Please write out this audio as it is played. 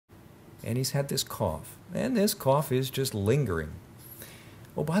and he's had this cough, and this cough is just lingering.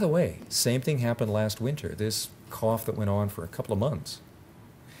 Oh, by the way, same thing happened last winter, this cough that went on for a couple of months.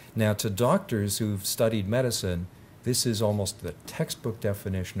 Now, to doctors who've studied medicine, this is almost the textbook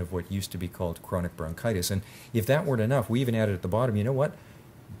definition of what used to be called chronic bronchitis. And if that weren't enough, we even added at the bottom, you know what?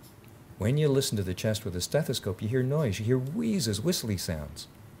 When you listen to the chest with a stethoscope, you hear noise, you hear wheezes, whistly sounds.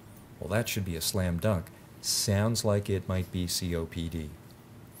 Well, that should be a slam dunk. Sounds like it might be COPD.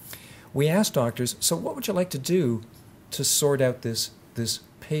 We asked doctors, so what would you like to do to sort out this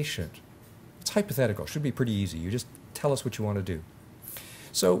patient? It's hypothetical, should be pretty easy. You just tell us what you want to do.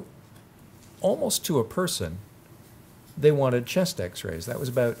 So, almost to a person, they wanted chest x-rays. That was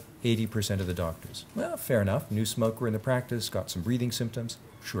about 80% of the doctors. Well, fair enough. New smoker in the practice, got some breathing symptoms.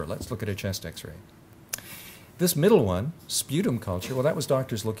 Sure, let's look at a chest x-ray. This middle one, sputum culture, well, that was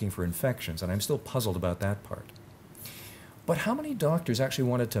doctors looking for infections, and I'm still puzzled about that part. But how many doctors actually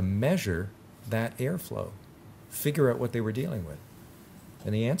wanted to measure that airflow, figure out what they were dealing with?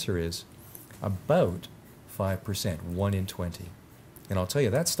 And the answer is about 5%, 1 in 20. And I'll tell you,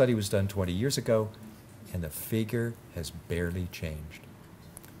 that study was done 20 years ago, and the figure has barely changed.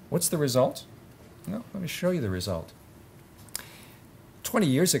 What's the result? Well, let me show you the result. 20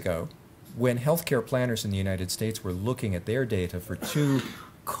 years ago, when healthcare planners in the United States were looking at their data for two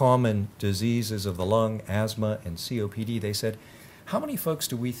common diseases of the lung, asthma and COPD, they said, how many folks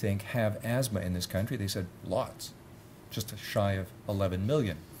do we think have asthma in this country? They said, lots, just shy of 11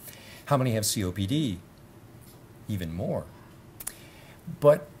 million. How many have COPD? Even more.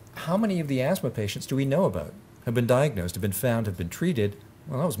 But how many of the asthma patients do we know about, have been diagnosed, have been found, have been treated?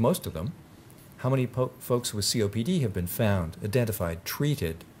 Well, that was most of them. How many folks with COPD have been found, identified,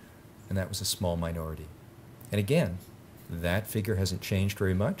 treated? And that was a small minority. And again, that figure hasn't changed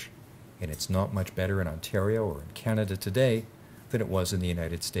very much, and it's not much better in Ontario or in Canada today than it was in the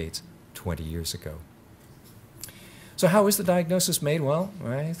United States 20 years ago. So how is the diagnosis made? Well,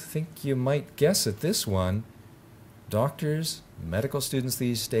 I think you might guess at this one. Doctors, medical students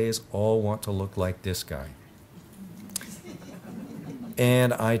these days all want to look like this guy.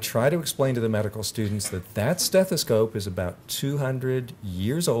 And I try to explain to the medical students that that stethoscope is about 200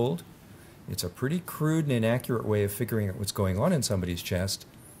 years old. It's a pretty crude and inaccurate way of figuring out what's going on in somebody's chest.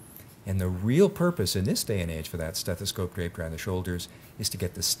 And the real purpose in this day and age for that stethoscope draped around the shoulders is to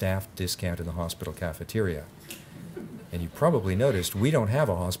get the staff discount in the hospital cafeteria. And you probably noticed we don't have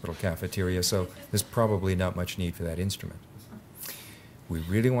a hospital cafeteria, so there's probably not much need for that instrument. We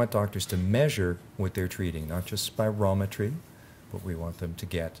really want doctors to measure what they're treating, not just spirometry, but we want them to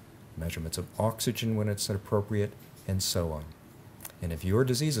get measurements of oxygen when it's appropriate, and so on. And if your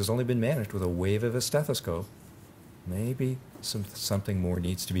disease has only been managed with a wave of a stethoscope, maybe something more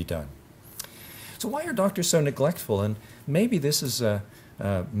needs to be done. So why are doctors so neglectful? And maybe this is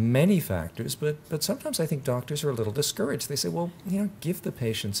many factors, but sometimes I think doctors are a little discouraged. They say, well, give the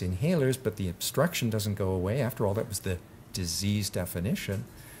patients inhalers, but the obstruction doesn't go away. After all, that was the disease definition.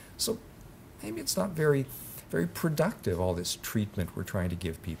 So maybe it's not very productive, all this treatment we're trying to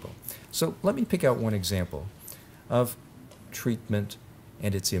give people. So let me pick out one example of treatment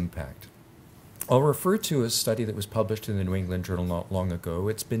and its impact. I'll refer to a study that was published in the New England Journal not long ago.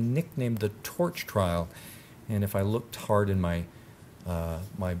 It's been nicknamed the TORCH trial, and if I looked hard in my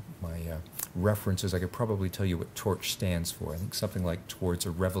references, I could probably tell you what TORCH stands for. I think something like Towards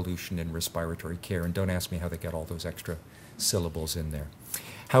a Revolution in Respiratory Care, and don't ask me how they got all those extra syllables in there.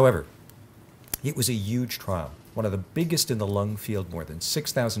 However, it was a huge trial, one of the biggest in the lung field, more than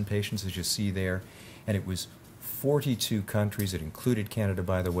 6,000 patients, as you see there, and it was 42 countries. It included Canada,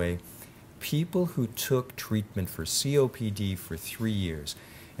 by the way. People who took treatment for COPD for 3 years.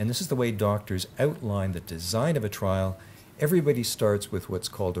 And this is the way doctors outline the design of a trial. Everybody starts with what's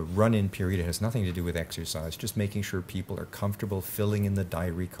called a run-in period. It has nothing to do with exercise, just making sure people are comfortable filling in the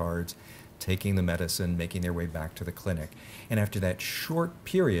diary cards, taking the medicine, making their way back to the clinic. And after that short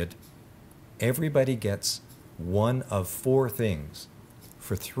period, everybody gets one of 4 things.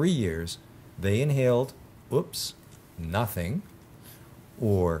 For 3 years, they inhaled, nothing,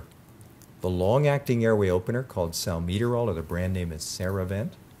 or the long-acting airway opener called salmeterol, or the brand name is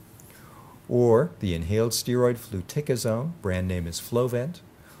Ceravent, or the inhaled steroid fluticasone, brand name is Flovent,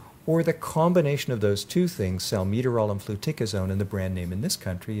 or the combination of those 2 things, salmeterol and fluticasone, and the brand name in this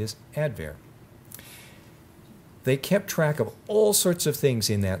country is Advair. They kept track of all sorts of things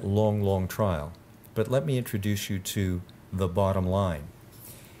in that long, long trial, but let me introduce you to the bottom line.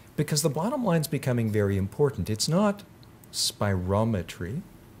 Because the bottom line is becoming very important. It's not spirometry,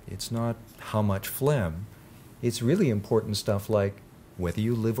 it's not how much phlegm, it's really important stuff like whether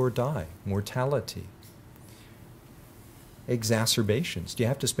you live or die, mortality. exacerbations? Do you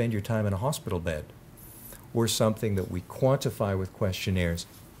have to spend your time in a hospital bed? Or something that we quantify with questionnaires,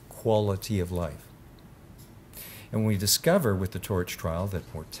 quality of life. And we discover with the TORCH trial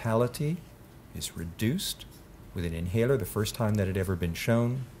that mortality is reduced with an inhaler the first time that it had ever been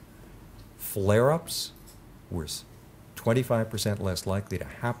shown. Flare-ups were 25% less likely to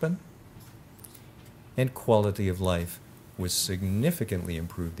happen. And quality of life was significantly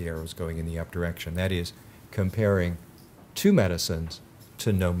improved. The arrows going in the up direction. That is, comparing 2 medicines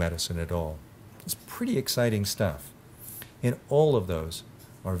to no medicine at all. It's pretty exciting stuff. And all of those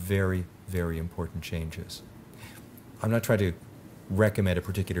are very, very important changes. I'm not trying to recommend a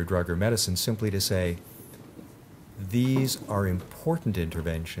particular drug or medicine, simply to say these are important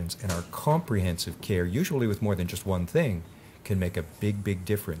interventions, and our comprehensive care, usually with more than just one thing, can make a big, big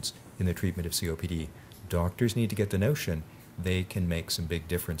difference in the treatment of COPD. Doctors need to get the notion they can make some big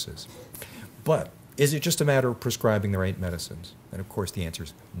differences. But is it just a matter of prescribing the right medicines? And of course the answer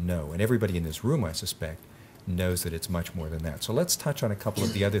is no. And everybody in this room, I suspect, knows that it's much more than that. So let's touch on a couple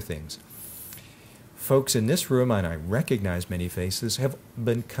of the other things. Folks in this room, and I recognize many faces, have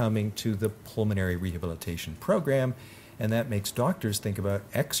been coming to the pulmonary rehabilitation program, and that makes doctors think about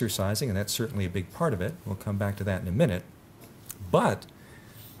exercising, and that's certainly a big part of it. We'll come back to that in a minute. But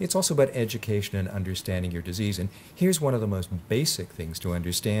it's also about education and understanding your disease. And here's one of the most basic things to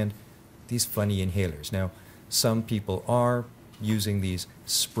understand: these funny inhalers. Now, some people are using these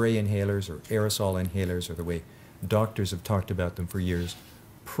spray inhalers or aerosol inhalers, or the way doctors have talked about them for years,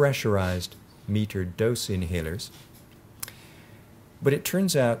 pressurized metered dose inhalers. But it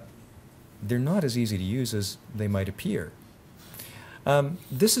turns out they're not as easy to use as they might appear.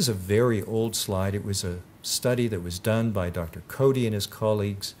 This is a very old slide. It was a study that was done by Dr. Cody and his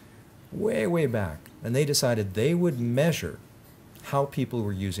colleagues way, way back. And they decided they would measure how people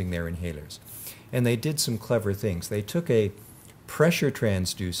were using their inhalers. And they did some clever things. They took a pressure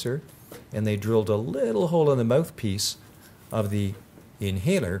transducer and they drilled a little hole in the mouthpiece of the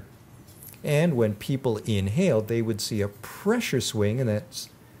inhaler. And when people inhaled, they would see a pressure swing, and that's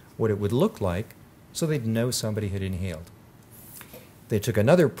what it would look like, so they'd know somebody had inhaled. They took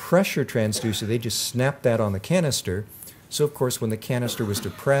another pressure transducer, they just snapped that on the canister. So of course, when the canister was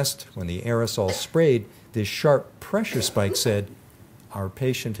depressed, when the aerosol sprayed, this sharp pressure spike said, our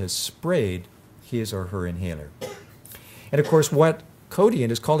patient has sprayed his or her inhaler. And of course, what Cody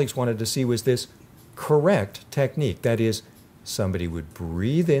and his colleagues wanted to see was this correct technique. That is, somebody would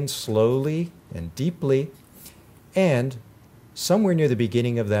breathe in slowly and deeply, and somewhere near the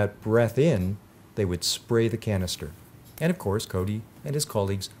beginning of that breath in, they would spray the canister. And of course, Cody and his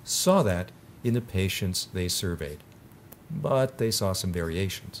colleagues saw that in the patients they surveyed. But they saw some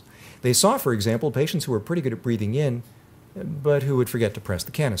variations. They saw, for example, patients who were pretty good at breathing in, but who would forget to press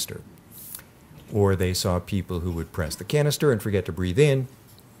the canister. Or they saw people who would press the canister and forget to breathe in.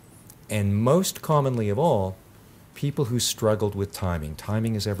 And most commonly of all, people who struggled with timing.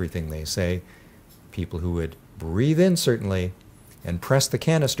 Timing is everything, they say. People who would breathe in, certainly, and press the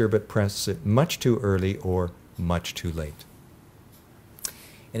canister, but press it much too early or much too late.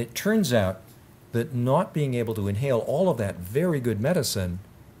 And it turns out that not being able to inhale all of that very good medicine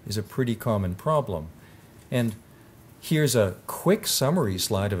is a pretty common problem. And here's a quick summary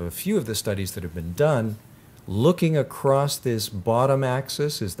slide of a few of the studies that have been done. Looking across this bottom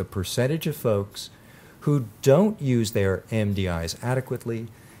axis is the percentage of folks who don't use their MDIs adequately,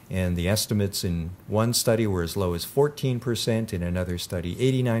 and the estimates in one study were as low as 14%, in another study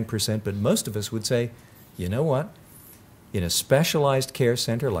 89%, but most of us would say, you know what, in a specialized care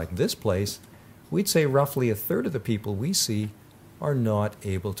center like this place, we'd say roughly a third of the people we see are not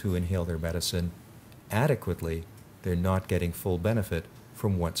able to inhale their medicine adequately. They're not getting full benefit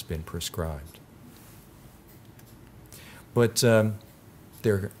from what's been prescribed. But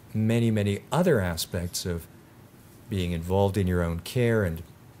there are many, many other aspects of being involved in your own care and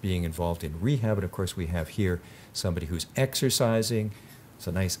being involved in rehab. And of course, we have here somebody who's exercising. It's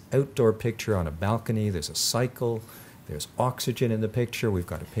a nice outdoor picture on a balcony. There's a cycle. There's oxygen in the picture. We've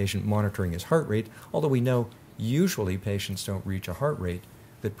got a patient monitoring his heart rate, although we know usually patients don't reach a heart rate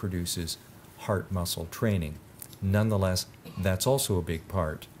that produces heart muscle training. Nonetheless, that's also a big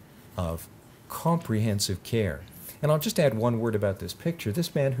part of comprehensive care. And I'll just add one word about this picture.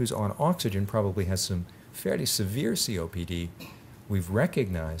 This man who's on oxygen probably has some fairly severe COPD. We've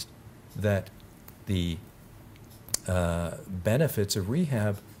recognized that the benefits of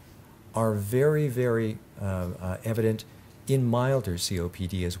rehab are very, very evident in milder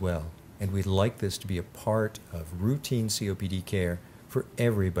COPD as well. And we'd like this to be a part of routine COPD care for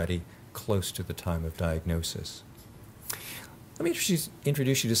everybody close to the time of diagnosis. Let me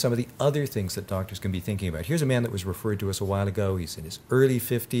introduce you to some of the other things that doctors can be thinking about. Here's a man that was referred to us a while ago. He's in his early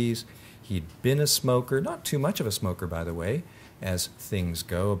 50s. He'd been a smoker, not too much of a smoker, by the way, as things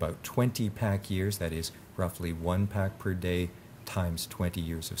go, about 20 pack years, that is roughly 1 pack per day times 20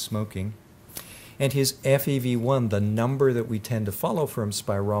 years of smoking. And his FEV1, the number that we tend to follow from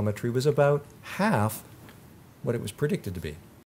spirometry, was about half what it was predicted to be.